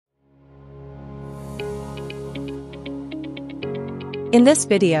In this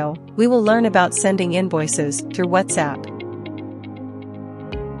video, we will learn about sending invoices through WhatsApp.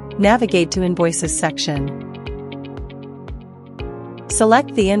 Navigate to Invoices section.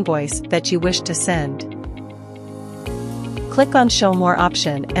 Select the invoice that you wish to send. Click on Show More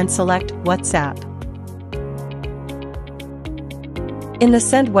option and select WhatsApp. In the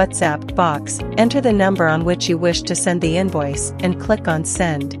Send WhatsApp box, enter the number on which you wish to send the invoice and click on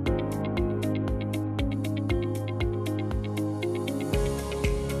Send.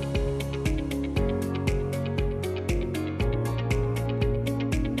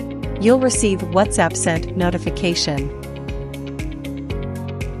 You'll receive WhatsApp sent notification.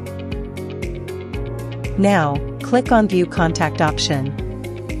 Now, click on View Contact option.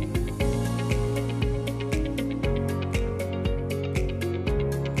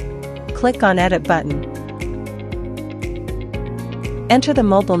 Click on Edit button. Enter the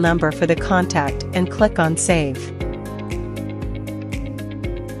mobile number for the contact and click on Save.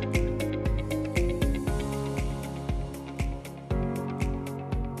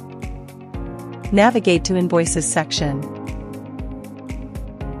 Navigate to Invoices section.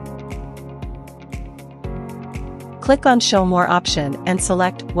 Click on Show More option and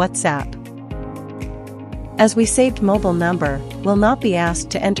select WhatsApp. As we saved mobile number, will not be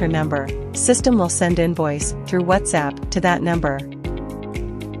asked to enter number, system will send invoice through WhatsApp to that number.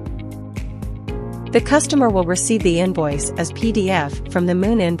 The customer will receive the invoice as PDF from the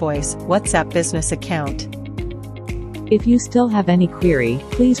Moon Invoice WhatsApp business account. If you still have any query,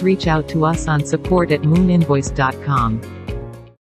 please reach out to us on support@mooninvoice.com.